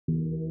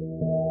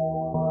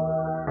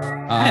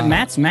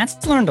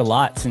Matt's learned a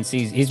lot since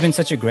he's been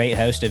such a great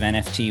host of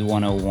NFT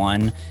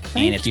 101,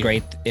 and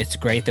it's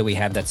great that we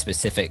have that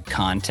specific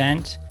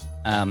content.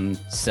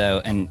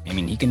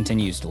 He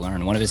continues to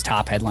learn. One of his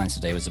top headlines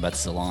today was about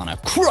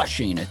Solana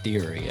crushing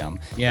Ethereum.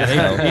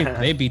 Yeah,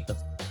 they beat the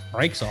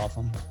brakes off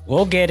them.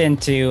 We'll get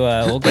into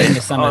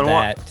some of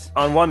that.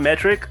 On one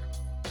metric?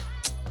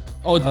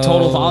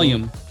 Total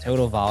volume.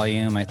 Total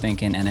volume, I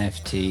think, in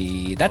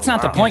NFT. That's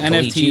not the point,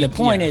 NFT. The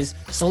point is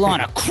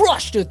Solana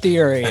crushed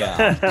Ethereum.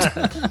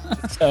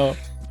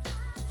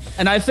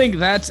 And I think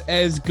that's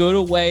as good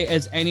a way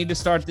as any to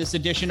start this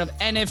edition of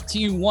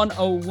NFT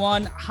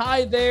 101.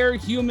 Hi there,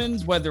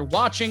 humans, whether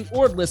watching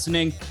or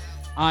listening.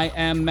 I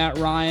am Matt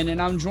Ryan,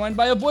 and I'm joined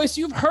by a voice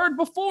you've heard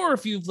before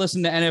if you've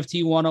listened to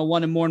NFT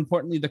 101, and more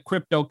importantly, the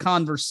Crypto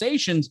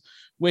Conversations,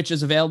 which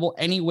is available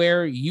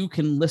anywhere you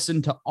can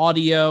listen to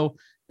audio.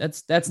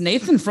 That's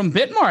Nathan from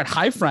BitMart.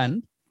 Hi,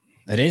 friend.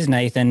 It is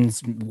Nathan.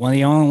 It's one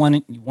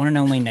and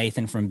only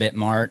Nathan from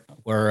BitMart,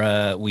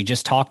 where we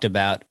just talked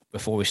about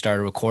before we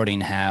started recording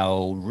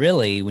how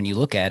really, when you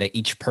look at it,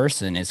 each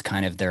person is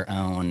kind of their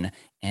own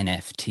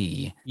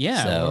NFT.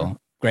 Yeah. So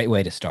great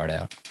way to start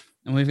out.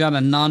 And we've got a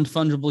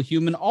non-fungible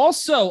human,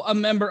 also a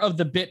member of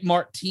the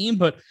BitMart team,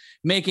 but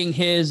making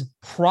his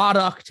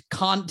product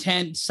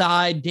content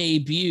side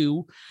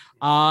debut.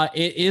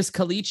 It is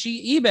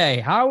Kalichi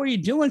eBay. How are you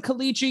doing,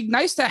 Kalichi?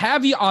 Nice to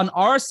have you on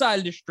our side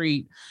of the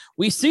street.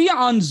 We see you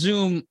on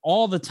Zoom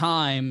all the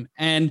time.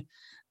 And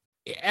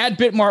at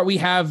BitMart, we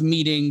have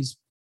meetings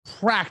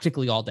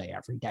practically all day,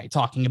 every day,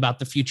 talking about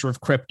the future of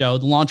crypto,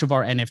 the launch of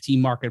our NFT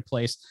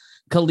marketplace.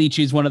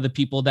 Kalichi is one of the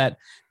people that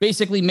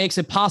basically makes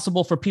it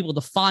possible for people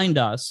to find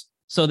us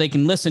so they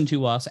can listen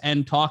to us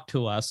and talk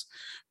to us.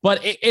 But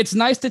it's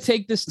nice to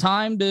take this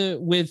time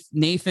with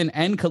Nathan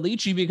and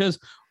Kalichi, because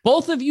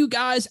both of you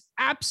guys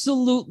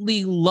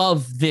absolutely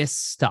love this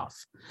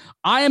stuff.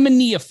 I am a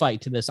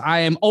neophyte to this.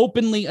 I am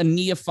openly a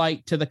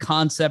neophyte to the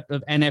concept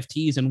of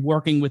NFTs and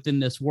working within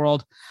this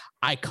world.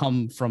 I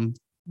come from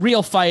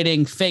real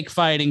fighting, fake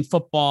fighting,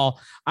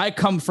 football. I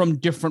come from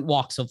different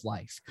walks of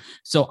life.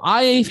 So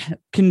I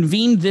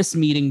convened this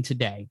meeting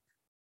today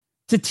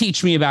to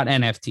teach me about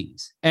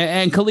NFTs.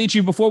 And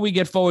Kalichi, before we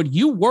get forward,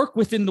 you work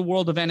within the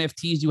world of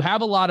NFTs. You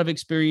have a lot of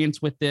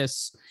experience with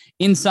this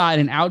inside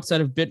and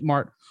outside of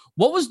BitMart.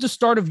 What was the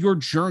start of your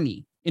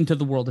journey into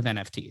the world of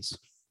NFTs?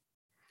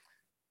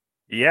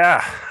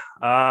 Yeah.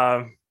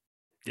 I'm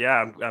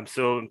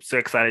so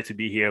excited to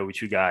be here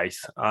with you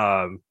guys.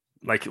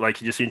 Like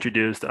you just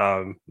introduced,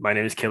 my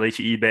name is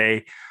Kalichi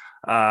eBay,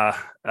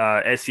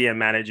 SEM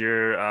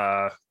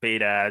manager,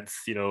 paid ads,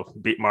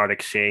 BitMart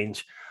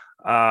exchange.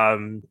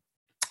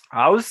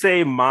 I would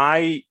say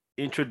my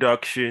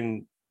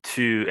introduction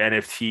to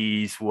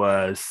NFTs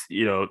was,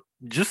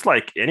 just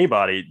like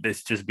anybody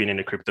that's just been in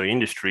the crypto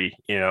industry.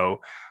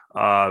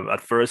 At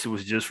first it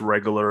was just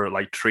regular,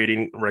 like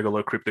trading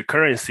regular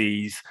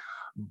cryptocurrencies,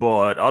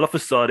 but all of a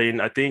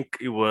sudden, I think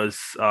it was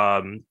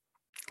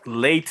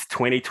late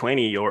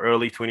 2020 or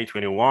early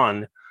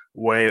 2021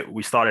 where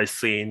we started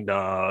seeing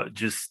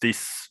just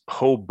this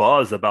whole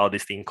buzz about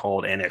this thing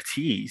called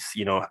NFTs,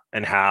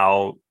 and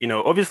how,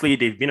 obviously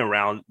they've been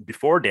around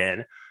before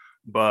then,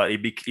 but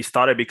it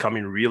started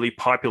becoming really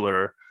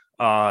popular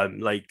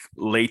like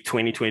late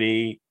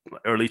 2020,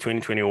 early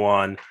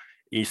 2021.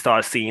 You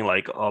start seeing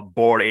like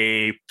bored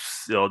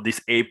apes,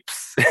 these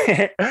apes,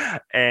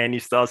 and you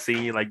start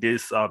seeing like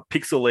this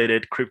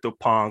pixelated crypto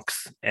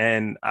punks.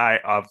 And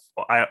I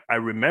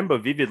remember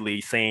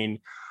vividly saying,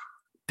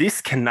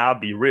 this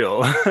cannot be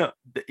real.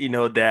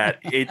 That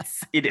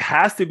it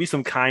has to be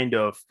some kind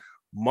of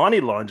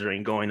money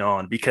laundering going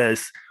on,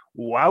 because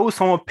why would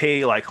someone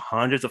pay like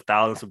hundreds of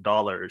thousands of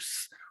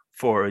dollars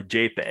for a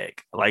JPEG,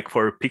 like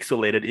for a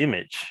pixelated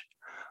image?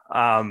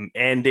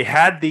 And they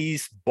had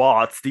these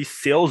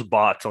sales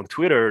bots on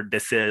Twitter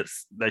that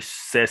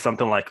says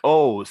something like,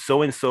 "Oh,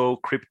 so and so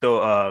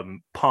crypto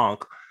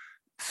punk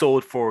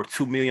sold for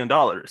 $2 million."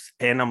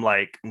 And I'm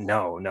like,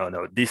 no,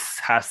 this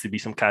has to be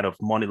some kind of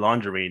money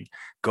laundering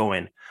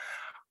going.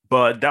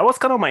 But that was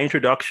kind of my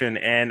introduction,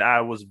 and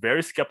I was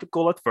very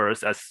skeptical at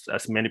first,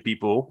 as many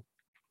people.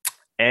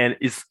 And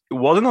it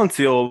wasn't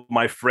until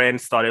my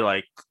friends started,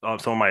 like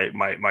some of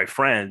my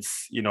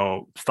friends,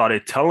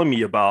 started telling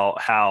me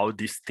about how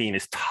this thing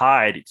is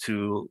tied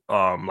to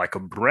like a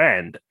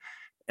brand.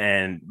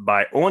 And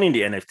by owning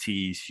the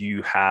NFTs,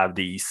 you have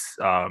these,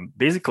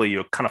 basically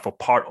you're kind of a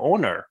part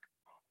owner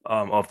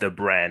of the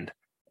brand.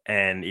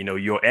 And,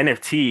 your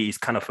NFT is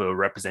kind of a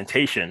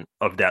representation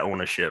of that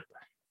ownership.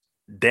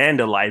 Then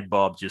the light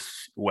bulb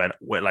just went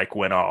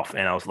off,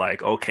 and I was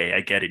like, okay, I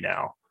get it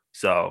now.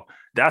 So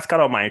that's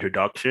kind of my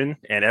introduction.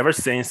 And ever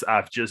since,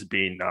 I've just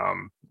been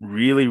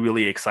really,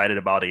 really excited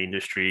about the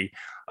industry.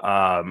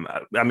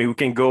 We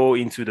can go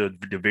into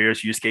the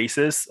various use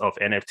cases of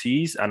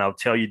NFTs, and I'll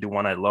tell you the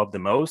one I love the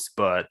most,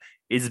 but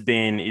it's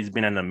been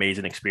an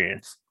amazing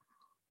experience.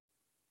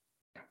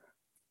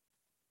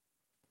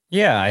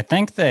 Yeah, I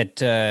think that,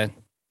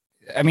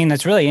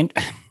 that's really,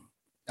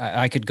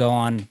 I could go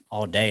on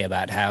all day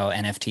about how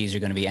NFTs are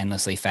going to be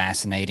endlessly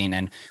fascinating.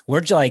 And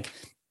we're like,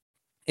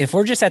 if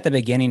we're just at the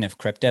beginning of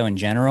crypto in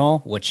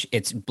general, which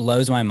it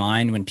blows my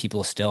mind when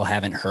people still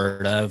haven't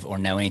heard of or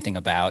know anything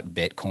about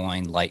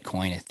Bitcoin,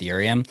 Litecoin,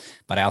 Ethereum.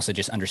 But I also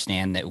just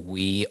understand that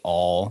we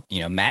all,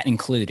 Matt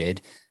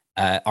included,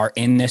 are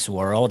in this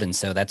world. And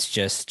so that's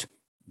just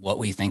what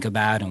we think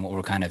about and what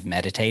we're kind of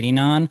meditating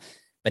on.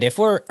 But if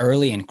we're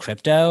early in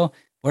crypto,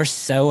 we're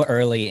so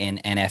early in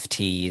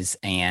NFTs,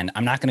 and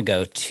I'm not going to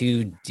go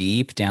too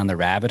deep down the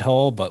rabbit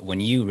hole, but when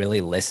you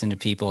really listen to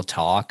people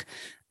talk,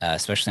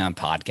 especially on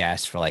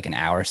podcasts for like an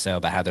hour or so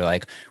about how they're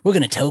like, we're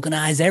going to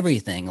tokenize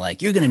everything.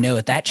 Like you're going to know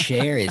that that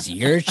chair is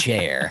your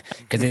chair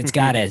because it's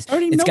got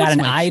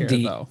an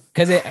ID.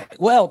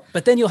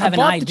 But then you'll have an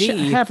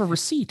ID. Have a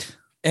receipt.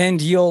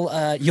 And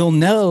you'll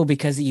know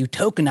because you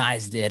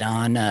tokenized it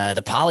on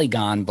the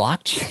Polygon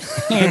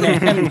blockchain.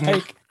 And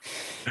like,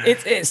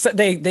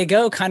 they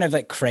go kind of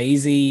like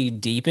crazy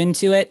deep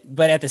into it,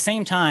 but at the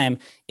same time,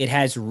 it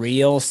has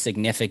real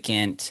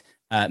significant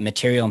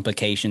material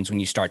implications when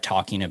you start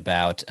talking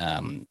about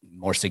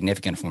more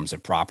significant forms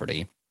of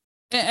property.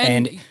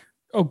 And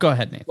go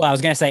ahead, Nate. Well, I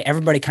was going to say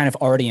everybody kind of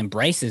already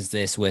embraces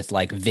this with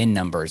like VIN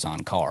numbers on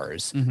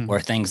cars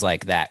or things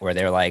like that, where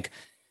they're like,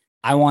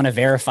 I want a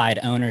verified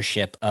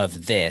ownership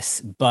of this.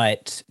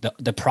 But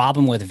the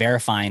problem with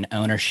verifying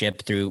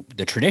ownership through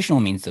the traditional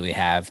means that we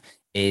have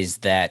is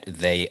that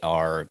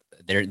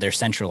they're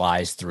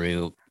centralized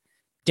through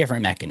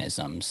different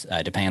mechanisms,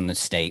 depending on the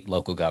state,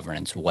 local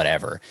governance,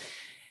 whatever.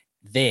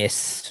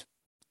 This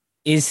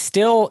is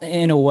still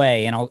in a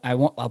way, and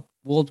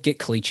we'll get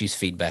Kalichi's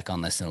feedback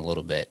on this in a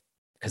little bit,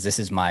 because this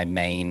is my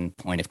main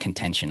point of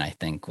contention, I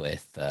think,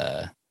 with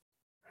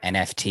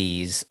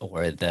NFTs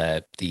or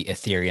the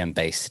Ethereum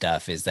based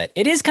stuff, is that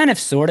it is kind of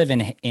sort of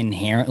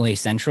inherently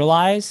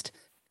centralized,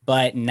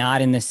 but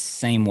not in the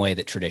same way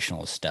that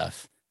traditional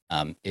stuff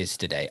is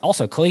today.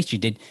 Also, Kalichi,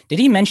 did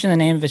he mention the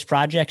name of his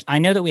project? I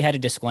know that we had a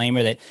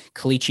disclaimer that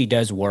Kalichi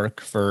does work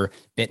for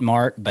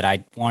BitMart, but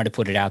I wanted to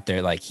put it out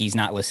there, like he's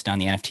not listed on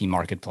the NFT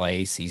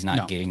marketplace. He's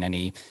not getting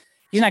any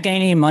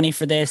money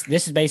for this.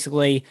 This is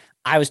basically,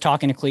 I was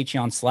talking to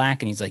Kalichi on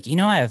Slack and he's like,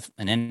 I have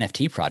an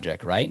NFT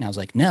project, right? And I was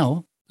like,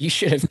 no, you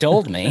should have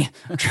told me.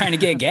 I'm trying to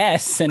get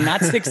guests and not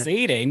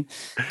succeeding.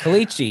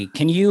 Kalichi,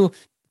 can you,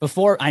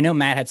 I know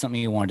Matt had something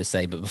you wanted to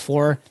say, but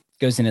before it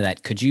goes into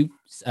that, could you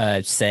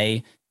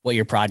say what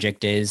your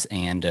project is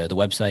and the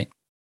website?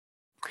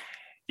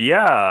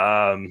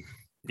 Yeah.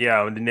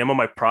 The name of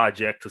my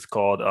project is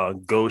called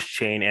Ghost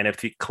Chain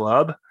NFT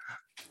Club.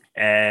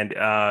 And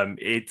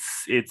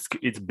it's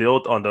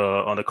built on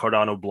the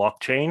Cardano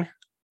blockchain.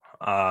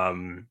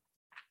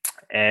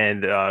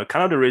 And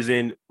kind of the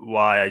reason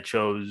why I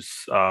chose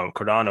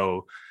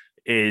Cardano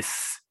is,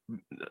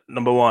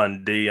 number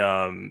one, the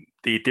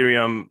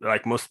Ethereum,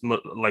 like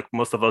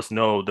most of us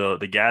know,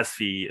 the gas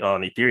fee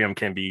on Ethereum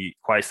can be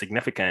quite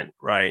significant,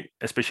 right?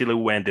 Especially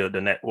when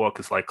the network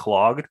is like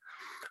clogged.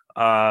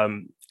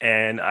 And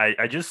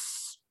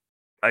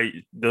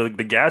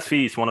the gas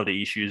fee is one of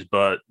the issues,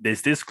 but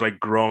there's this like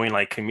growing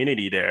like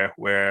community there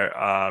where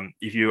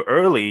if you're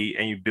early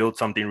and you build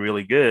something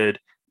really good,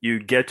 you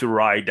get to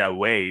ride that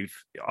wave.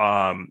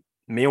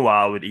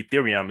 Meanwhile, with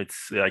Ethereum,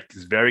 it's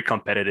very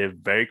competitive,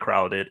 very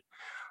crowded.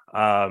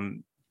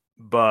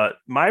 But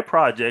my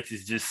project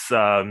is just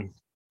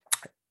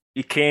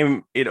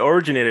it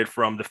originated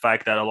from the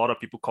fact that a lot of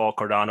people call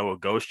Cardano a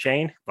ghost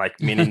chain, like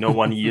meaning no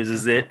one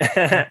uses it.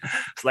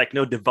 It's like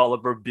no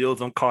developer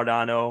builds on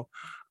Cardano.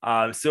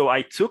 So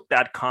I took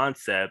that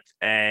concept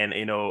and,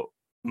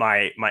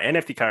 my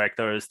NFT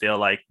characters, they're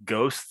like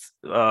ghosts,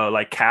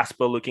 like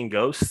Casper looking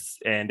ghosts,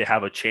 and they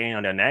have a chain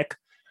on their neck.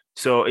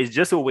 So it's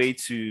just a way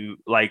to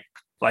like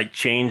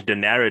change the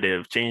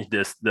narrative, change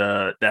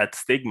that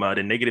stigma,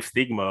 the negative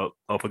stigma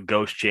of a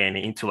ghost chain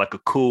into like a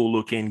cool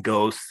looking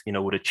ghost,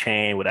 with a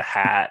chain, with a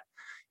hat,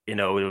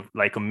 with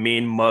like a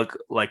mean mug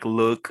like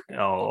look,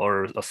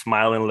 or a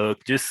smiling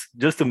look, just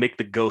to make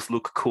the ghost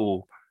look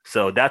cool.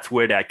 So that's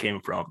where that came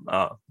from.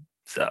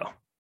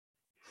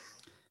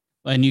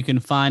 And you can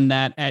find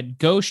that at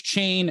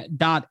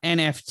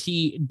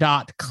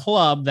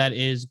ghostchain.nft.club. That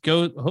is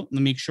let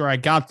me make sure I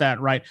got that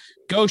right.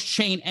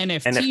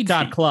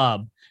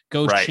 Ghostchainnft.club.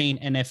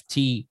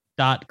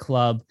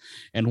 Ghostchainnft.club.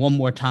 And one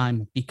more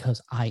time,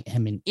 because I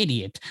am an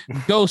idiot,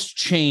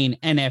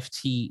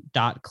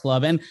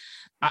 ghostchainnft.club. And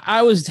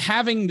I was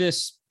having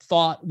this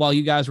thought while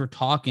you guys were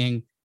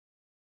talking.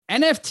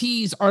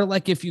 NFTs are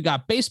like if you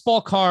got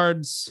baseball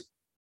cards,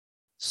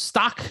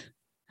 stock,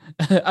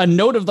 a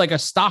note of like a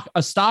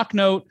stock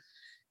note,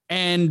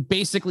 and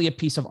basically a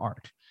piece of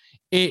art.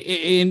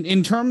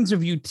 In terms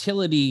of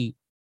utility,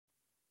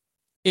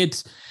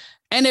 it's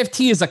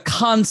NFT is a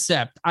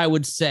concept, I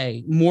would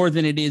say, more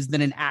than it is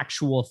than an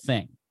actual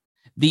thing.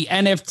 The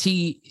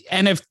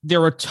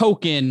they're a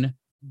token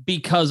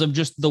because of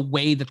just the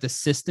way that the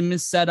system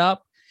is set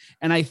up.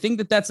 And I think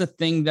that that's a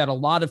thing that a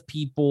lot of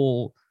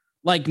people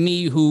like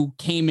me who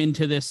came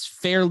into this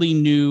fairly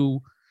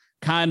new,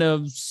 kind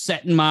of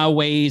set in my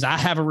ways. I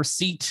have a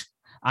receipt.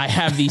 I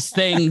have these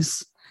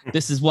things.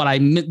 This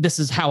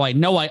is how I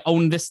know I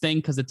own this thing,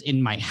 because it's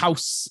in my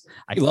house.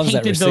 I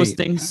painted those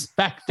things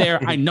back there.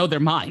 I know they're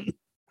mine.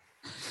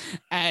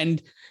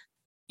 And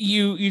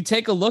you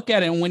take a look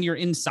at it, and when you're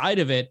inside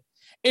of it,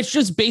 it's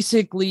just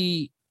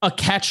basically a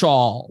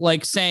catch-all,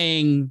 like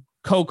saying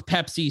Coke,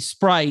 Pepsi,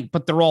 Sprite,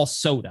 but they're all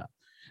soda.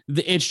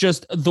 It's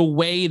just the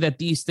way that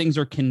these things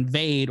are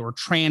conveyed or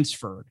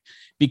transferred,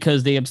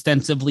 because they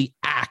ostensibly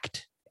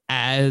act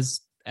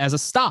as a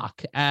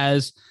stock,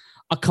 as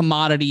a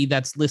commodity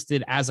that's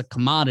listed as a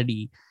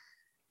commodity.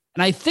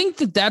 And I think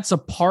that that's a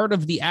part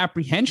of the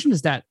apprehension,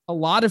 is that a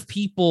lot of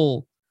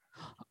people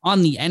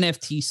on the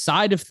NFT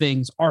side of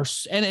things are,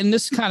 and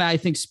this kind of, I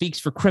think, speaks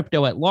for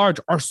crypto at large,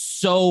 are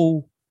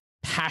so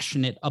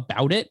passionate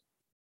about it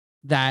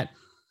that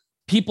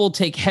people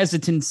take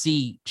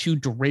hesitancy to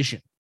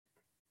derision.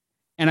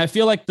 And I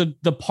feel like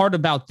the part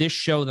about this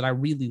show that I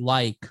really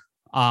like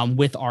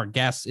with our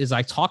guests is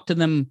I talk to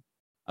them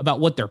about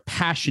what their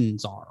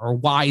passions are or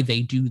why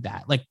they do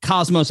that. Like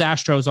Cosmos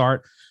Astro's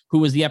Art, who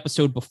was the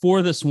episode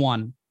before this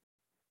one,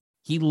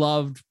 he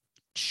loved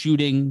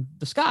shooting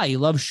the sky. He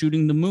loved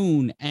shooting the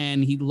moon.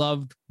 And he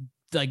loved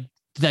like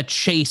that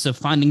chase of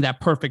finding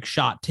that perfect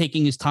shot,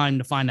 taking his time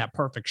to find that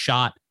perfect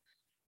shot.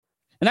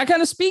 And that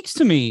kind of speaks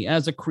to me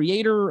as a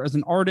creator, as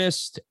an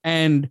artist.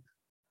 And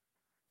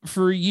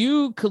for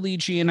you,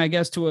 Kalichi, and I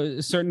guess to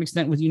a certain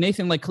extent with you,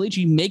 Nathan, like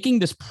Kalichi, making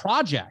this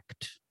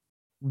project,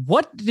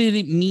 what did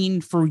it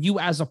mean for you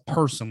as a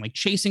person, like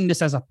chasing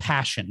this as a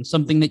passion,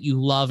 something that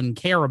you love and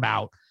care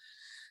about?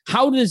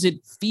 How does it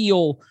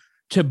feel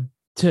to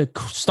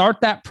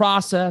start that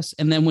process?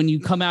 And then when you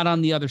come out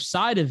on the other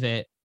side of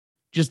it,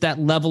 just that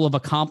level of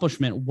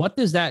accomplishment, what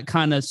does that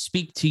kind of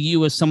speak to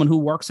you as someone who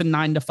works a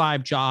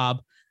 9-to-5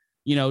 job,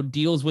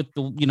 deals with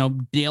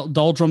the,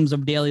 doldrums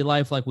of daily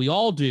life like we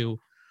all do,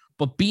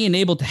 but being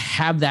able to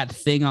have that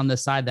thing on the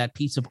side, that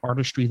piece of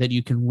artistry that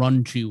you can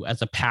run to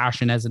as a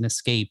passion, as an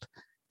escape?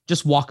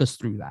 Just walk us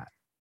through that.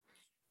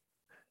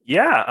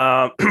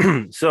 Yeah.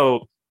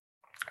 So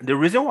the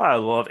reason why I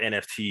love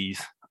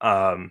NFTs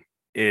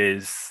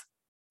is,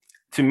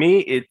 to me,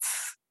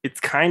 it's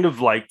kind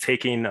of like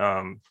taking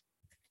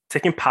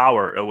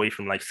power away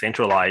from like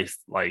centralized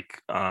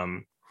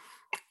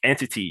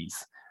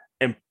entities,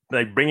 and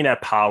like bringing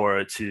that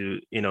power to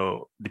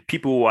the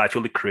people who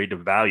actually create the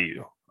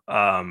value.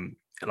 A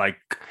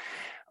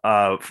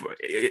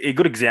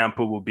good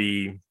example would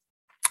be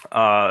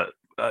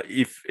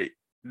if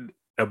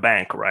a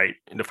bank, right,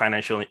 in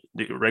the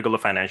regular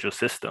financial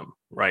system,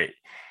 right,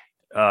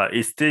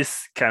 is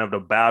this kind of the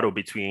battle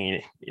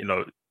between,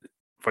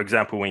 for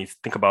example, when you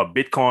think about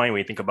Bitcoin, when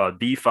you think about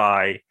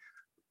DeFi,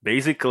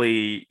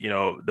 basically,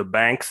 the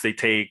banks, they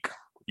take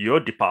your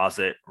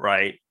deposit,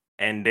 right,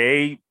 and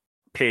they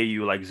pay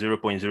you like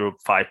 0.05%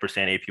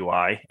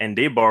 APY, and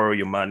they borrow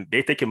your money,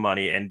 they take your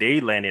money and they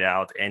lend it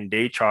out, and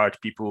they charge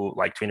people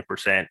like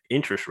 20%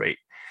 interest rate,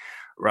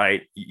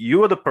 right?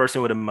 You are the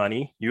person with the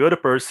money. You're the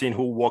person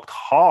who worked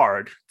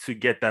hard to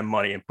get that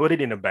money and put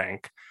it in a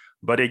bank,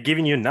 but they're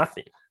giving you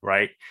nothing,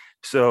 right?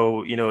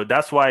 So,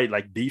 that's why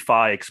like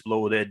DeFi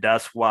exploded.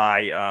 That's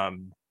why,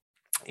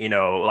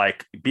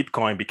 like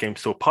Bitcoin became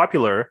so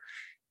popular.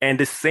 And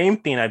the same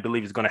thing, I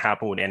believe, is going to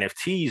happen with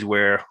NFTs,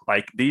 where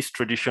like these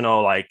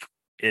traditional, like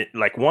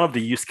one of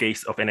the use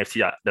case of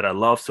NFT that I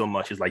love so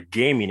much is like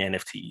gaming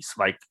NFTs,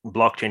 like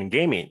blockchain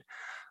gaming.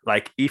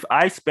 Like if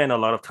I spend a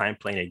lot of time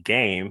playing a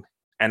game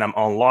and I'm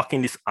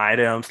unlocking these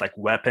items like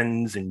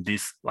weapons and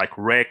these like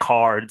rare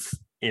cards,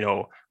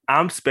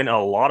 I'm spending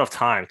a lot of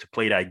time to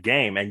play that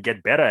game and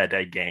get better at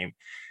that game.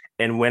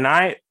 And when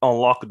I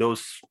unlock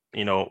those,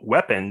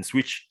 weapons,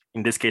 which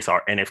in this case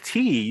are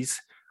NFTs,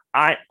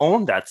 I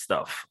own that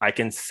stuff. I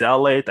can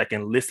sell it. I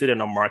can list it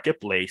in a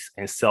marketplace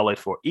and sell it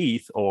for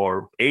ETH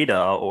or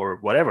ADA or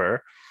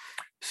whatever.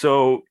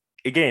 So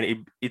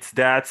again, it's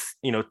that's,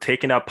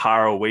 taking that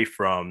power away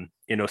from,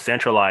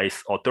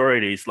 centralized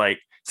authorities. Like,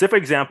 say, for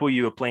example,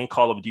 you're playing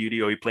Call of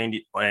Duty or you're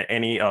playing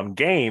any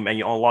game and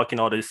you're unlocking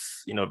all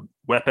this,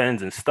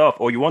 weapons and stuff,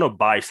 or you want to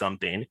buy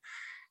something,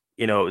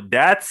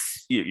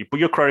 that's you put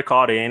your credit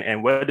card in,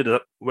 and where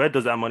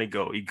does that money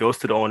go? It goes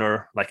to the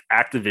owner, like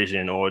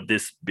Activision or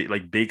this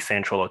big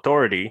central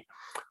authority.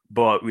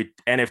 But with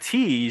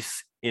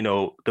NFTs,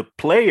 the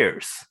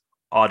players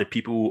are the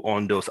people who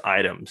own those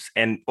items,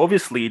 and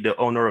obviously the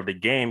owner of the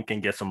game can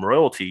get some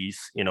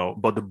royalties,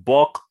 but the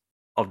bulk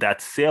of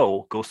that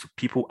sale goes to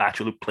people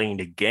actually playing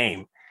the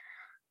game.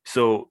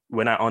 So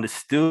when I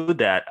understood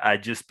that, I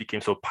just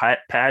became so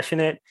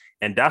passionate,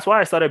 and that's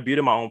why I started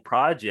building my own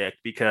project,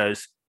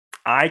 because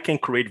I can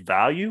create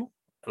value.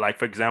 Like,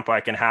 for example, I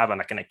can have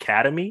an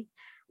academy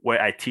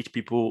where I teach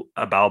people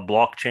about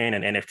blockchain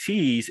and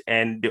NFTs.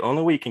 And the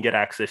only way you can get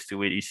access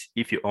to it is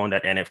if you own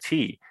that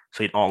NFT.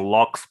 So it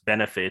unlocks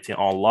benefits, it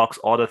unlocks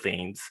other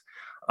things.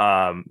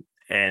 And,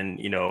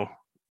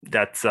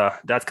 that's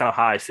kind of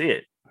how I see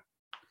it.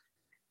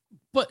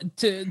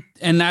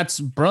 And that's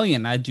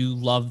brilliant. I do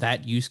love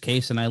that use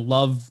case, and I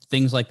love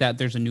things like that.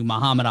 There's a new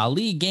Muhammad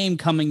Ali game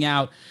coming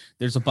out.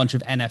 There's a bunch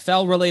of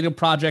NFL related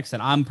projects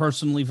that I'm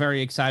personally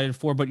very excited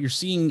for, but you're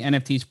seeing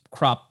NFTs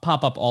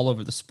pop up all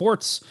over the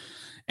sports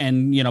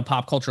and,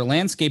 pop culture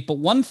landscape. But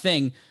one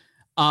thing,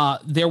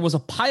 there was a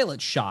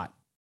pilot shot.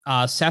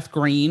 Seth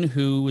Green,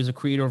 who is a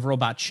creator of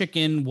Robot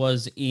Chicken,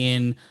 was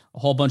in a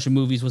whole bunch of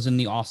movies, was in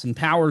the Austin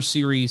Powers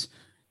series,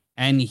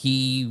 and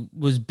he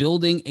was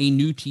building a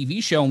new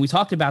TV show. And we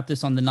talked about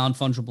this on the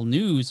Non-Fungible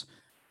News,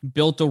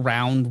 built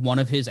around one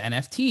of his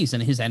NFTs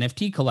and his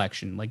NFT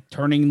collection,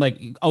 owning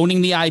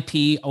the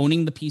IP,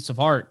 owning the piece of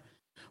art.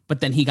 But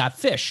then he got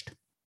phished,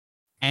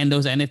 and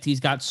those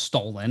NFTs got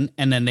stolen,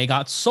 and then they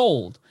got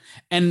sold.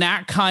 And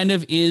that kind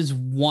of is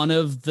one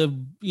of the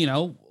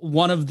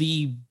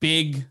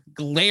big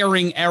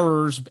glaring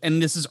errors.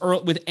 And this is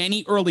with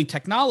any early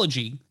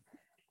technology,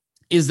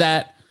 is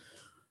that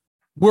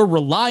we're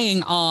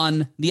relying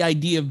on the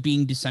idea of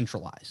being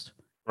decentralized.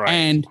 Right.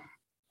 And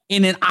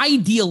in an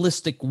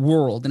idealistic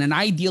world, in an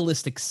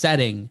idealistic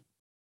setting,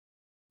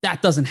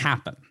 that doesn't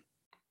happen.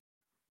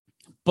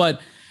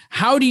 But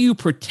how do you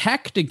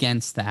protect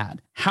against that?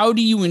 How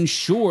do you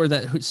ensure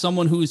that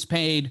someone who's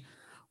paid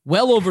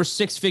well over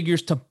six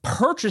figures to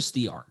purchase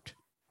the art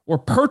or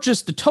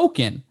purchase the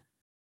token,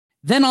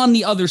 then on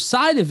the other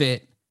side of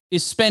it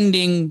is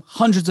spending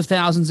hundreds of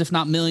thousands, if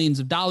not millions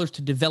of dollars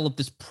to develop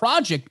this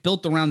project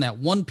built around that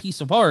one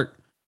piece of art,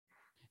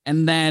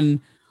 and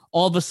then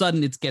all of a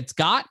sudden it gets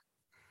got,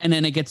 and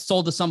then it gets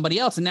sold to somebody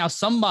else, and now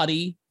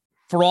somebody,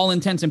 for all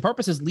intents and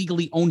purposes,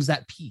 legally owns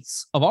that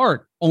piece of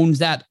art, owns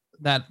that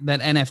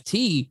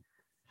NFT.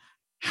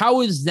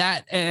 How is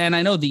that? And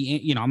I know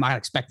I'm not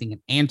expecting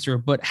an answer,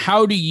 but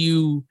how do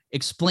you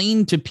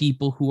explain to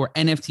people who are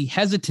NFT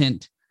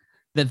hesitant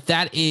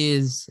that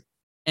is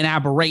an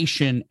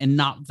aberration and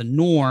not the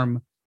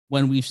norm,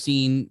 when we've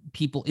seen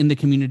people in the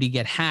community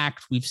get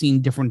hacked? We've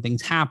seen different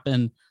things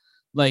happen.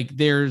 Like,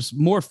 there's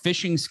more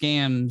phishing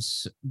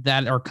scams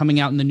that are coming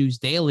out in the news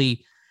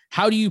daily.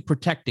 How do you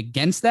protect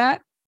against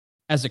that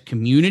as a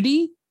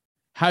community?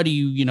 How do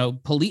you,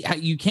 police?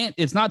 You can't,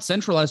 it's not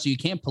centralized, so you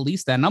can't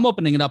police that. And I'm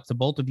opening it up to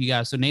both of you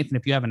guys. So Nathan,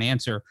 if you have an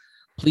answer,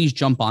 please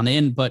jump on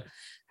in. But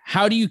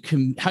how do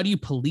you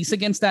police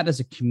against that as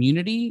a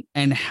community?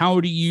 And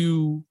how do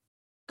you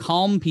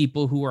calm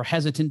people who are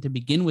hesitant to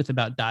begin with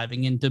about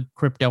diving into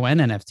crypto and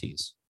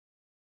NFTs?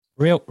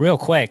 Real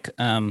quick.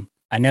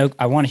 I know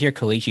I want to hear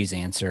Kalichi's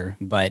answer,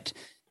 but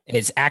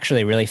it's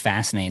actually really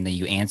fascinating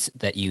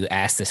that you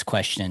asked this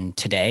question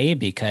today,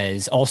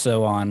 because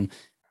also on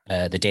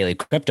the Daily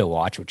Crypto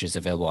Watch, which is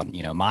available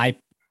on my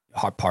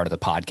part of the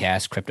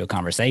podcast, Crypto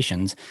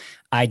Conversations,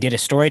 I did a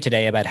story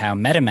today about how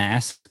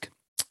MetaMask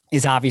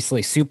is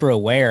obviously super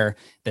aware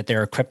that there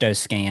are crypto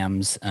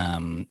scams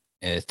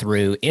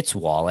through its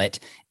wallet,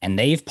 and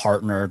they've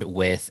partnered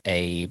with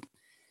a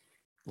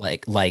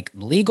like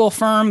legal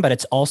firm, but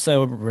it's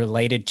also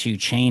related to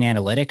chain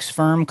analytics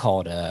firm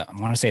called I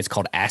want to say it's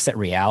called Asset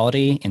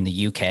Reality in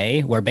the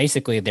UK, where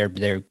basically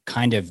they're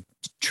kind of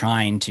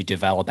trying to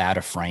develop out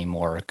a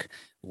framework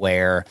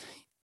where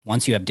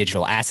once you have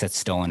digital assets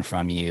stolen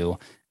from you,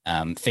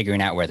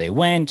 figuring out where they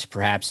went,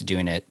 perhaps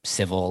doing a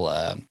civil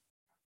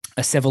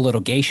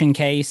litigation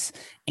case.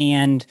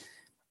 And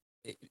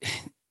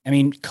I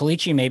mean,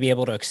 Kalichi may be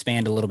able to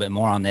expand a little bit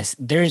more on this.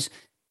 There's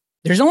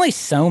only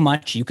so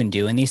much you can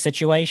do in these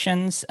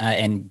situations,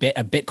 and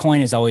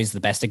Bitcoin is always the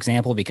best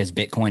example, because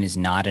Bitcoin is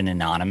not an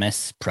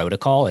anonymous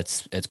protocol.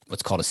 It's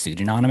what's called a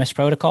pseudonymous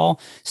protocol.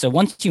 So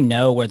once you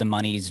know where the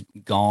money's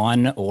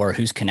gone or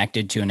who's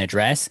connected to an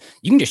address,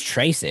 you can just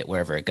trace it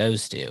wherever it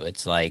goes to.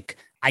 It's like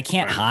I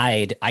can't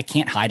hide a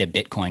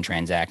Bitcoin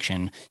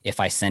transaction if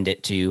I send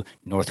it to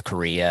North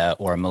Korea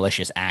or a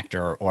malicious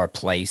actor or a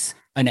place,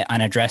 an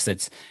address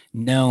that's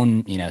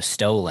known,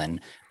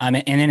 stolen. And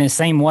in the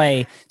same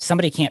way,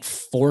 somebody can't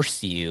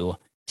force you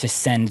to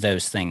send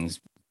those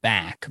things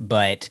back,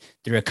 but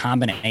through a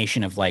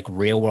combination of like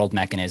real world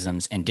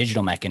mechanisms and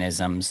digital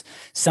mechanisms,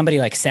 somebody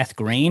like Seth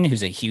Green,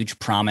 who's a huge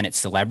prominent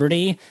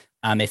celebrity,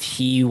 if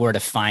he were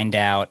to find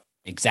out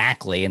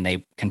exactly, and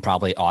they can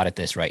probably audit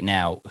this right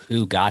now,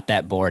 who got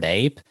that Bored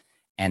Ape,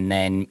 and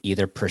then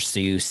either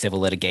pursue civil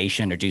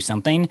litigation or do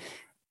something,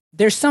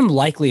 there's some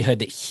likelihood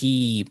that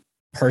he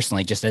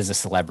personally, just as a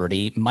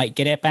celebrity, might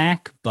get it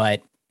back.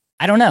 But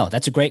I don't know.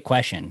 That's a great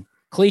question.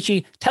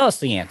 Kalichi, tell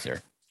us the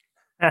answer.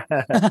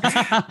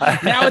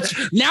 Now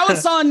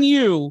it's on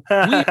you.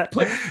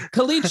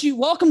 Kalichi,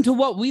 welcome to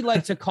what we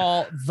like to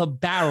call the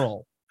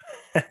barrel.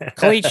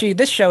 Kalichi,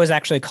 this show is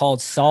actually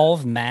called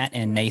Solve Matt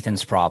and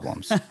Nathan's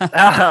Problems.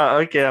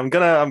 Okay, I'm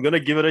gonna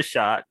give it a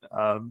shot.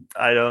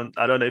 I don't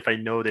know if I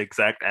know the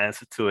exact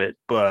answer to it,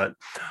 but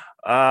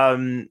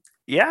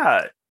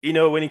yeah,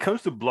 when it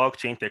comes to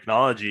blockchain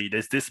technology,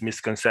 there's this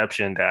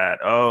misconception that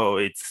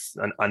it's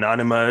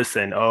anonymous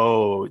and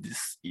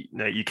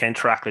you can't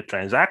track the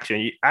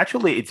transaction.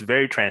 Actually, it's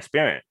very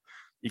transparent.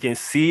 You can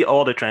see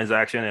all the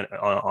transaction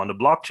on the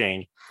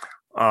blockchain.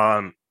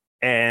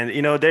 And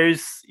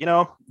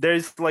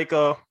there's like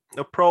a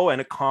a pro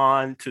and a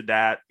con to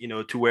that,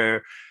 to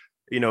where,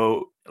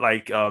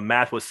 like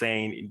Matt was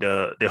saying,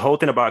 the whole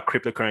thing about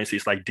cryptocurrency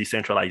is like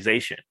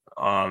decentralization.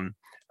 But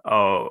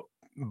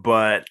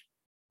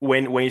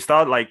when you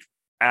start like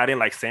adding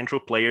like central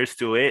players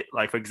to it,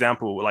 like for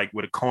example, like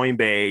with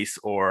Coinbase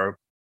or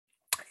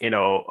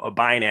a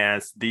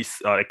Binance,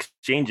 these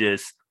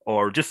exchanges,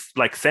 or just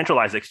like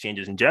centralized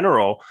exchanges in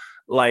general,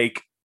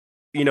 like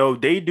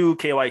they do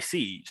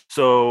KYC.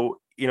 So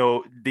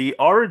the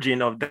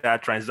origin of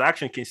that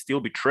transaction can still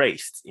be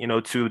traced,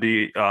 to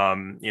the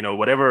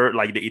whatever,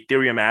 like the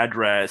Ethereum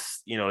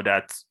address,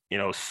 that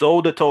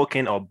sold the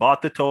token or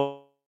bought the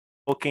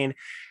token.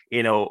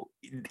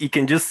 You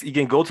can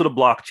go to the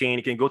blockchain,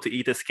 you can go to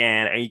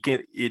Etherscan, and you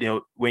can,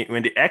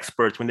 when the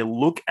experts, when they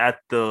look at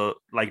the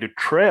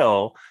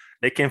trail,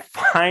 they can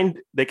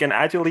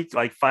actually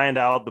like find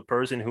out the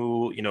person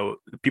who,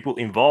 the people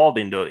involved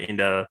in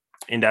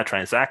that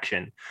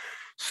transaction.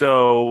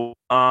 So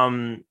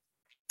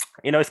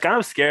it's kind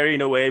of scary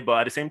in a way, but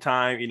at the same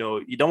time, you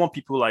don't want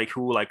people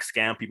who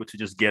scam people to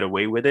just get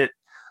away with it.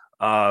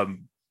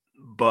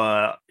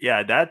 But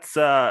yeah, that's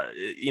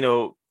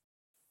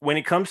when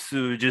it comes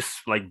to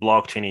just like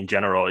blockchain in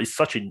general, it's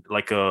such a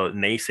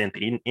nascent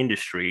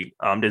industry.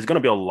 There's going to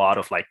be a lot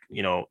of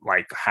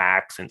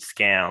hacks and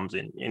scams,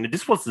 and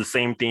this was the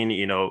same thing,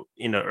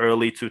 in the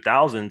early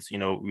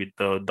 2000s, with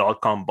the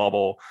dot-com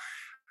bubble.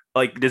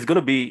 Like there's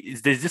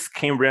this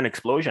Cambrian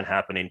explosion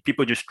happening.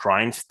 People just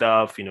trying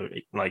stuff,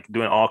 like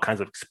doing all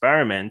kinds of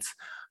experiments.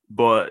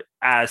 But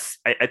as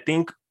I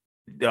think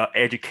the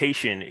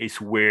education is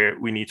where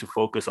we need to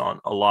focus on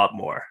a lot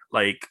more.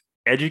 Like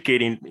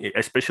educating,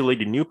 especially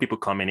the new people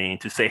coming in,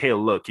 to say, hey,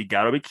 look, you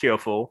got to be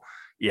careful.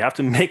 You have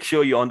to make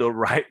sure you're on the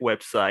right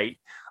website.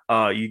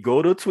 You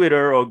go to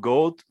Twitter or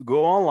go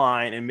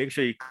online and make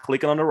sure you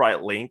click on the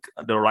right link,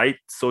 the right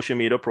social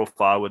media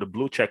profile with a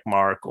blue check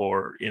mark,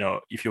 or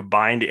if you're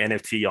buying the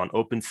NFT on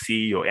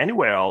OpenSea or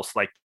anywhere else,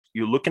 like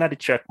you're looking at the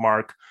check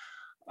mark,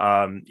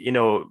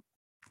 to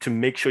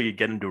make sure you're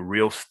getting the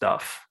real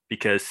stuff,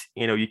 because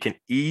you can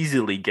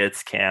easily get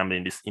scammed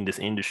in this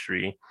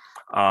industry.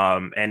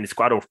 And it's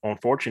quite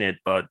unfortunate,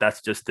 but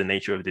that's just the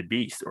nature of the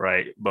beast,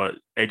 right? But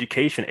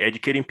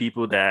educating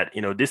people that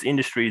this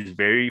industry is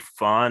very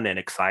fun and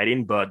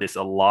exciting, but there's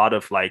a lot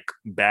of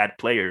bad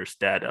players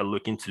that are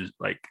looking to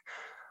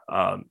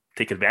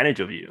take advantage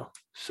of you.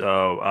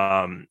 So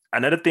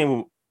another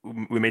thing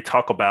we may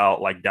talk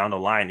about down the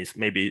line is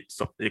maybe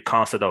the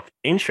concept of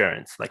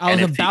insurance. I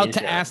was NFT about insurance.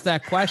 to ask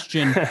that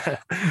question.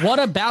 What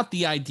about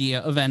the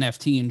idea of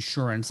NFT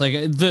insurance?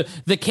 Like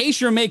the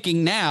case you're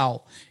making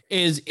now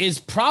is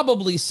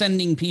probably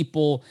sending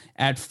people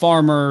at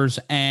Farmers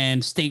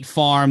and State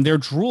Farm. They're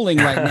drooling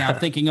right now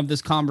thinking of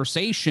this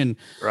conversation.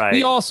 Right.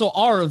 We also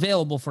are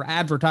available for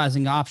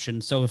advertising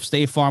options. So if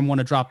State Farm want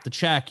to drop the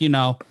check,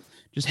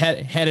 just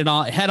head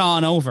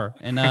on over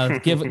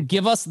and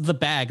give us the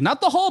bag,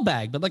 not the whole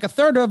bag, but like a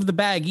third of the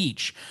bag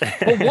each.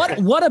 But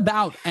what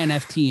about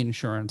NFT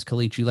insurance,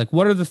 Kelechi? Like,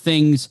 what are the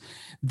things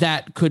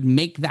that could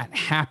make that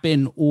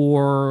happen,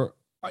 or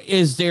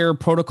is there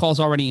protocols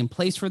already in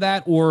place for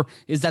that, or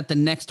is that the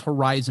next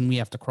horizon we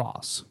have to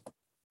cross?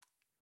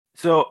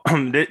 So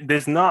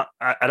there's not,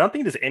 I don't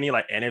think there's any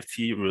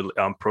NFT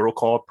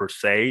protocol per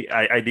se.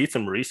 I did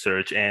some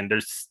research, and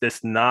there's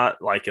not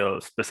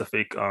a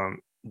specific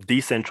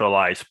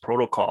decentralized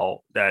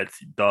protocol that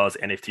does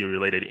NFT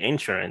related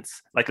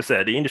insurance. Like I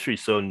said, the industry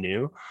is so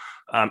new.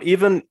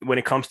 Even when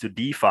it comes to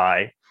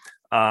DeFi,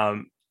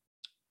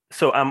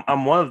 so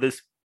I'm one of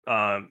this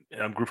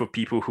group of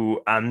people who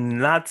I'm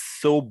not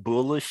so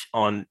bullish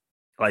on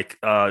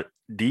DeFi,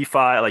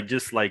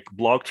 just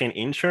blockchain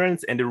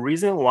insurance. And the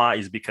reason why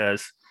is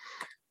because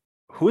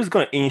who's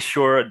going to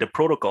insure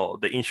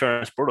the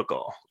insurance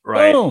protocol,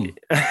 right? Boom.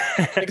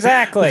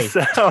 Exactly.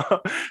 So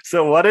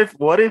what if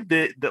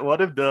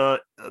the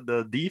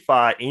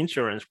DeFi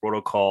insurance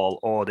protocol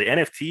or the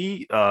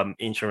NFT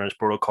insurance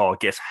protocol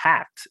gets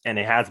hacked, and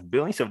it has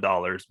billions of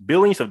dollars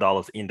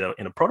in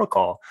the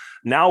protocol?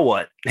 Now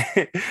what?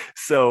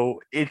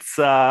 So it's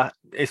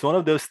one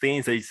of those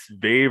things that is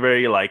very,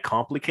 very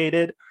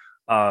complicated.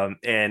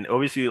 And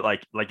obviously,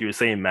 like you were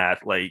saying, Matt,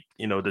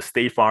 the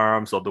State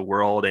Farms of the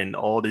world and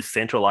all these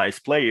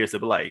centralized players,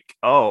 they'll be like,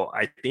 oh,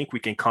 I think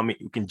we can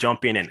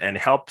jump in and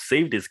help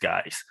save these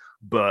guys.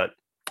 But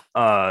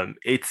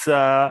it's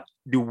the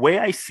way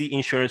I see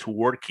insurance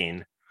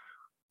working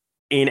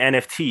in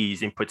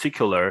NFTs in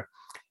particular.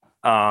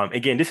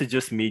 Again, this is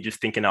just me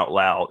just thinking out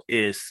loud,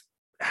 is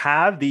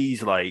have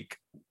these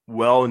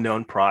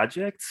well-known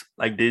projects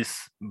like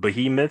this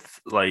behemoth,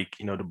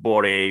 the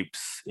Bored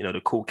Apes,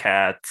 the Cool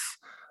Cats,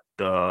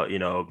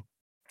 the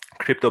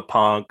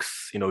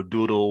CryptoPunks,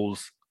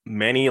 Doodles,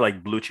 many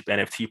blue chip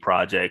NFT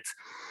projects,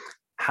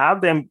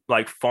 have them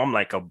form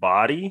a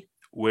body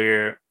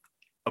where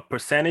a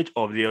percentage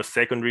of their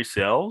secondary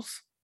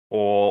sales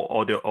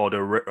or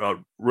the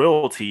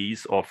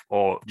royalties or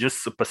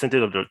just a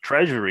percentage of the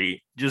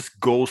treasury just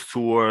goes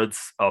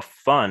towards a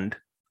fund,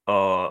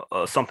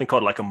 something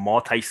called a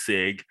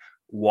multi-sig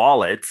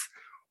wallet,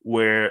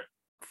 where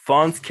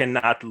funds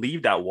cannot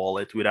leave that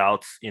wallet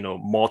without,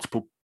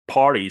 multiple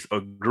parties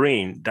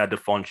agreeing that the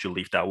fund should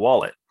leave that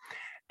wallet.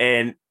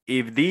 And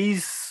if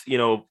these,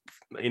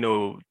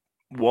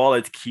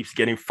 wallet keeps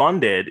getting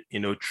funded,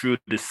 through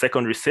the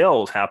secondary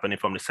sales happening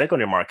from the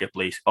secondary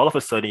marketplace, all of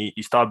a sudden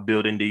you start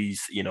building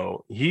these,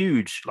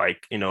 huge,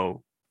 like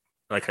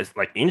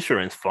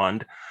insurance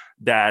fund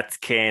that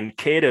can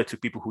cater to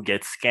people who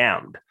get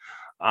scammed.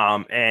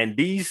 And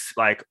these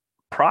like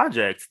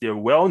projects, they're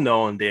well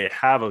known. They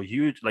have a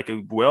huge, like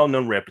a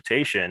well-known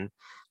reputation.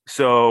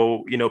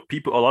 So,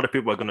 a lot of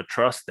people are going to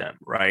trust them,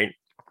 right?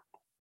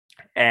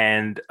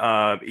 And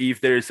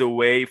if there's a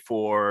way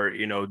for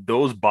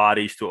those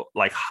bodies to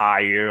like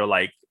hire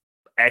like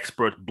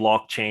expert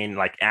blockchain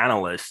like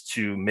analysts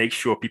to make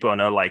sure people are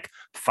not like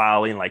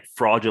filing like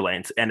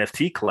fraudulent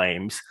NFT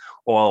claims,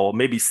 or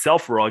maybe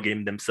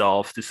self-rugging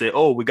themselves to say,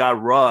 oh, we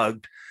got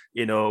rugged.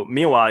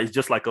 Meanwhile, it's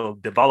just like a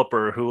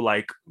developer who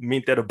like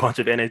minted a bunch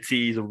of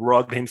NFTs,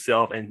 rugged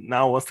himself, and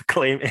now wants to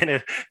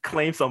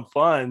claim some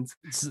funds.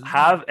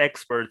 Have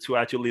experts who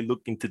actually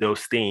look into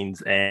those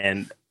things,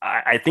 and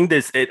I think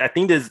there's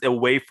a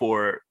way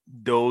for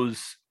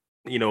those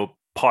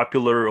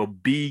popular or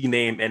big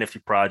name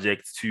NFT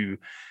projects to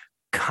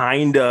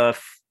kind of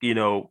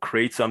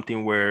create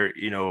something where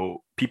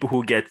people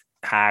who get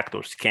hacked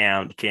or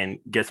scammed can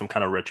get some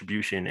kind of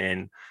retribution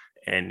and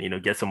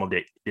get some of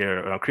their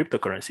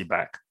cryptocurrency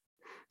back.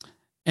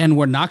 And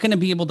we're not going to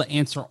be able to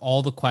answer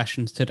all the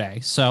questions today.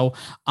 So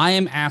I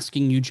am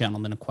asking you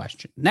gentlemen a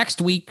question.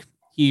 Next week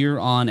here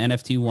on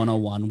NFT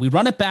 101, we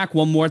run it back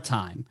one more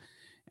time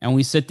and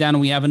we sit down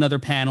and we have another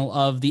panel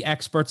of the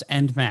experts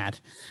and Matt.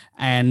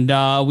 And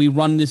we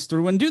run this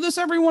through and do this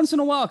every once in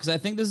a while because I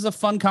think this is a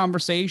fun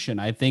conversation.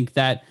 I think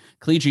that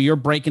Kelechi, you're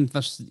breaking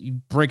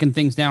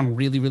things down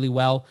really, really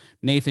well.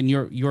 Nathan,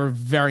 you're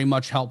very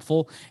much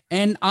helpful,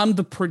 and I'm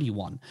the pretty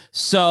one.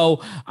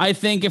 So I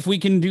think if we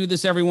can do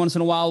this every once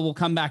in a while, we'll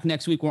come back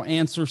next week. We'll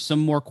answer some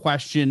more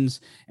questions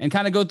and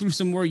kind of go through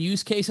some more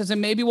use cases,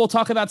 and maybe we'll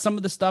talk about some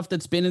of the stuff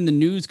that's been in the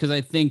news because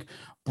I think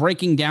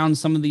breaking down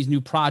some of these new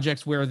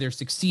projects where they're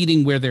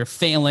succeeding, where they're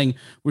failing.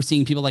 We're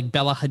seeing people like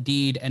Bella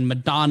Hadid and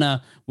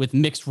Madonna with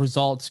mixed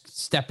results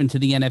step into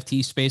the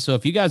NFT space. So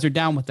if you guys are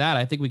down with that,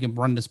 I think we can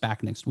run this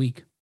back next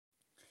week.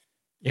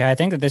 Yeah, I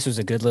think that this was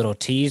a good little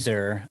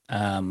teaser.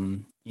 I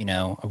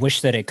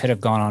wish that it could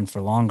have gone on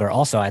for longer.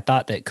 Also, I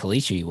thought that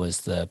Kelechi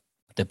was the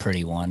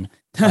pretty one.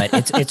 But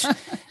it's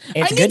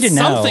good to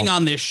know something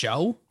on this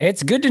show.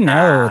 It's good to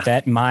know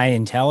that my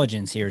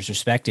intelligence here is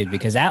respected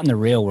because out in the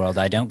real world,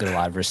 I don't get a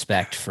lot of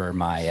respect for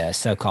my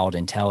so-called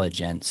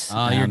intelligence.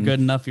 You're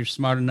good enough, you're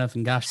smart enough,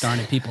 and gosh darn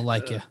it, people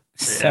like you.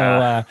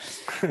 So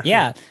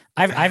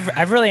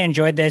I've really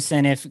enjoyed this,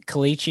 and if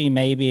Kelechi,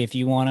 maybe if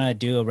you want to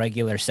do a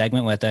regular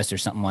segment with us or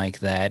something like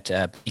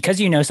that, because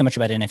you know so much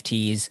about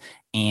NFTs,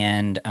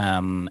 and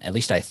at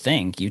least I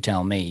think, you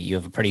tell me, you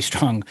have a pretty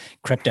strong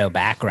crypto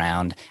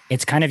background.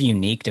 It's kind of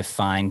unique to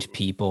find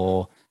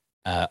people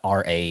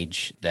our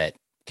age that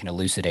can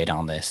elucidate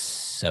on this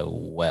so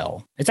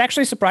well. It's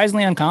actually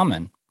surprisingly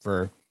uncommon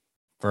for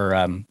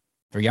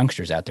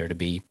youngsters out there to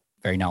be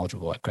very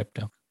knowledgeable at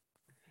crypto.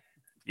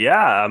 Yeah,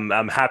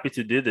 I'm happy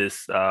to do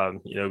this,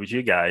 with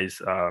you guys,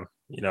 to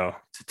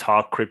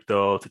talk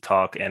crypto, to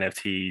talk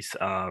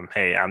NFTs.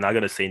 Hey, I'm not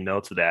going to say no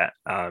to that.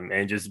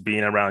 And just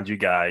being around you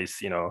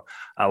guys,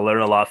 I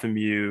learn a lot from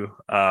you.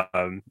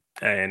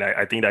 And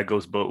I think that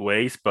goes both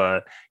ways.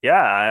 But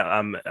yeah,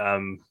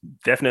 I'm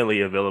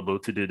definitely available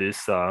to do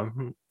this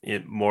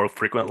more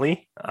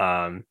frequently.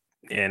 To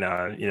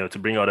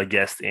bring other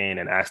guests in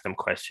and ask them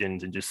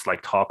questions and just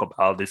like talk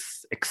about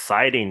this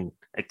exciting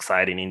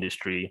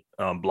industry,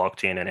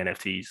 blockchain and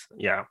NFTs.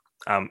 Yeah,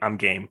 I'm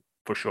game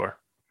for sure.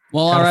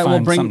 Well, all right,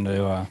 we'll bring.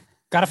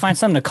 Got to find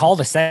something to call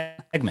the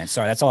segment.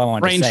 Sorry, that's all I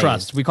wanted to say.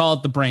 Braintrust. We call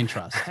it the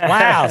Braintrust.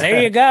 Wow,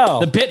 there you go.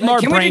 The BitMart Braintrust.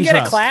 Can we just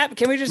get a clap?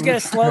 Can we just get a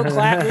slow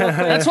clap real quick?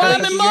 That's why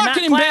I'm in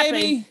marketing,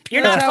 baby.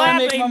 You're not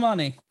clapping. I make my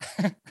money.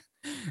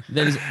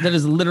 That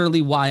is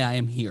literally why I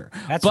am here.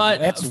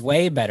 That's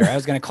way better. I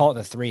was going to call it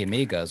the Three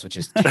Amigos, which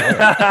is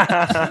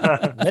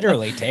terrible.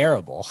 Literally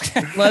terrible.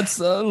 Let's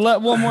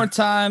let one more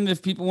time.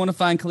 If people want to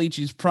find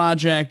Kelechi's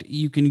project,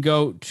 you can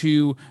go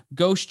to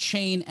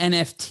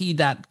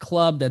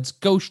ghostchainnft.club. That's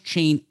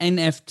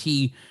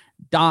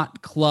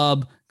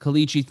ghostchainnft.club.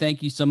 Kelechi,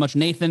 thank you so much.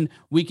 Nathan,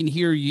 we can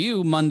hear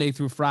you Monday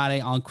through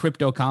Friday on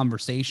Crypto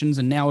Conversations,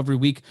 and now every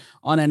week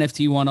on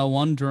NFT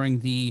 101 during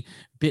the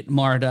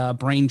BitMart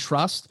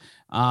Braintrust.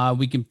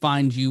 We can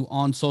find you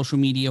on social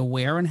media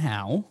where and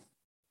how.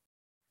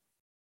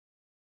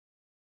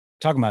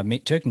 Talking about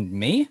me?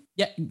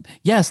 Yeah.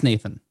 Yes,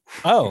 Nathan.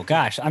 Oh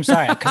gosh, I'm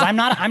sorry, because I'm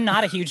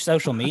not a huge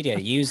social media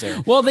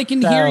user. Well, they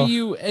can hear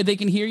you. They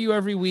can hear you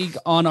every week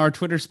on our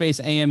Twitter Space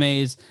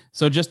AMAs.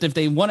 So just if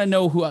they want to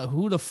know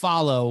who to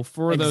follow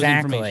for those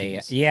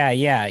information.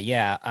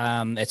 Yeah.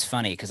 It's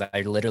funny because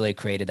I literally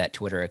created that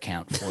Twitter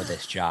account for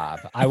this job.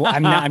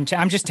 I'm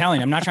just telling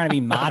you, I'm not trying to be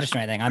modest or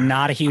anything. I'm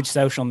not a huge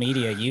social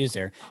media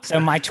user. So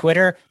my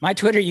Twitter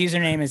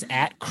username is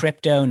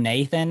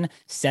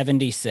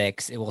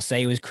 @CryptoNathan76. It will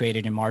say it was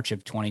created in March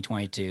of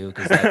 2022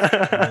 because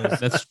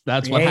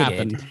that's what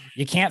happened.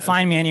 You can't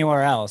find me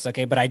anywhere else.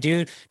 Okay. But I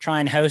do try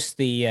and host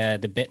the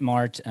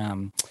BitMart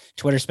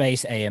Twitter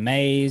Space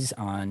AMAs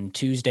on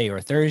Tuesday or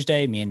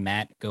Thursday. Me and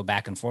Matt go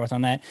back and forth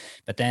on that.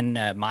 But then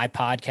my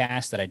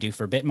podcast that I do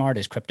for BitMart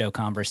is Crypto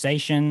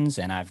Conversations.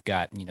 And I've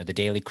got, the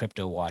daily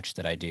crypto watch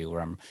that I do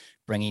where I'm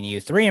bringing you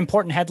 3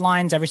 important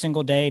headlines every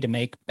single day to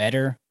make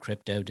better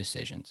crypto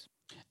decisions.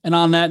 And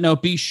on that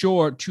note, be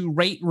sure to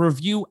rate,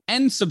 review,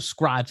 and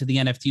subscribe to the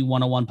NFT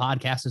 101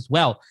 podcast as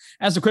well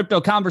as the Crypto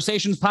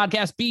Conversations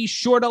podcast. Be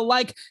sure to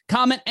like,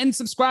 comment, and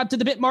subscribe to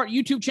the BitMart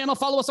YouTube channel.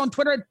 Follow us on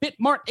Twitter at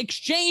BitMart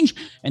Exchange.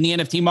 And the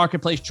NFT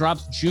Marketplace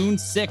drops June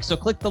 6th. So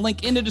click the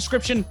link in the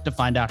description to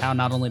find out how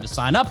not only to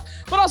sign up,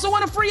 but also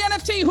win a free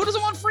NFT. Who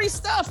doesn't want free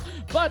stuff?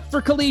 But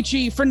for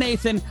Kalichi, for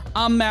Nathan,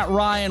 I'm Matt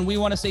Ryan. We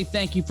want to say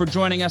thank you for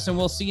joining us, and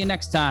we'll see you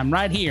next time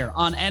right here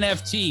on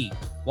NFT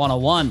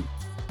 101.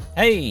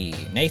 Hey,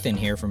 Nathan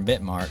here from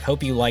BitMart.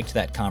 Hope you liked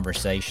that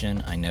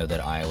conversation. I know that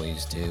I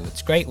always do.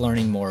 It's great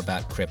learning more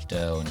about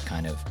crypto and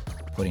kind of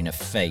putting a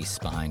face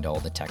behind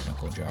all the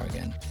technical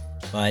jargon.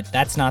 But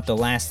that's not the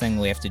last thing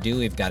we have to do.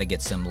 We've got to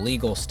get some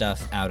legal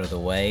stuff out of the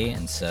way,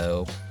 and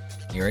so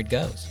here it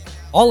goes.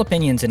 All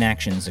opinions and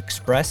actions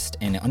expressed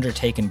and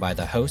undertaken by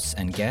the hosts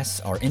and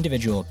guests are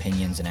individual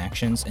opinions and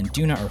actions and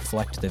do not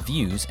reflect the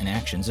views and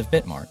actions of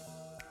BitMart.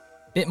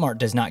 BitMart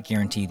does not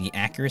guarantee the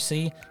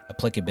accuracy,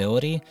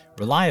 applicability,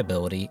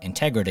 reliability,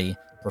 integrity,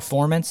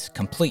 performance,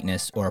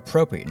 completeness, or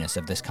appropriateness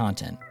of this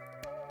content.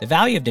 The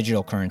value of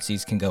digital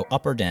currencies can go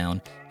up or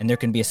down, and there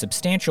can be a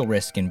substantial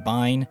risk in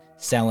buying,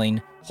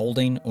 selling,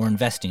 holding, or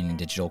investing in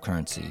digital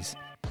currencies.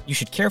 You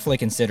should carefully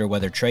consider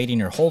whether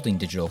trading or holding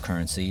digital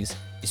currencies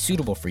is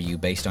suitable for you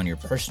based on your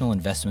personal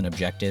investment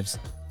objectives,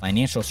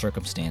 financial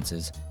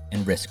circumstances,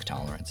 and risk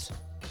tolerance.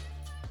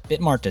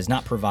 BitMart does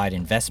not provide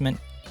investment,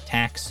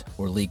 tax,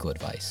 or legal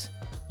advice.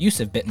 Use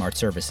of BitMart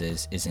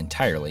services is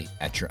entirely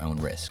at your own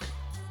risk.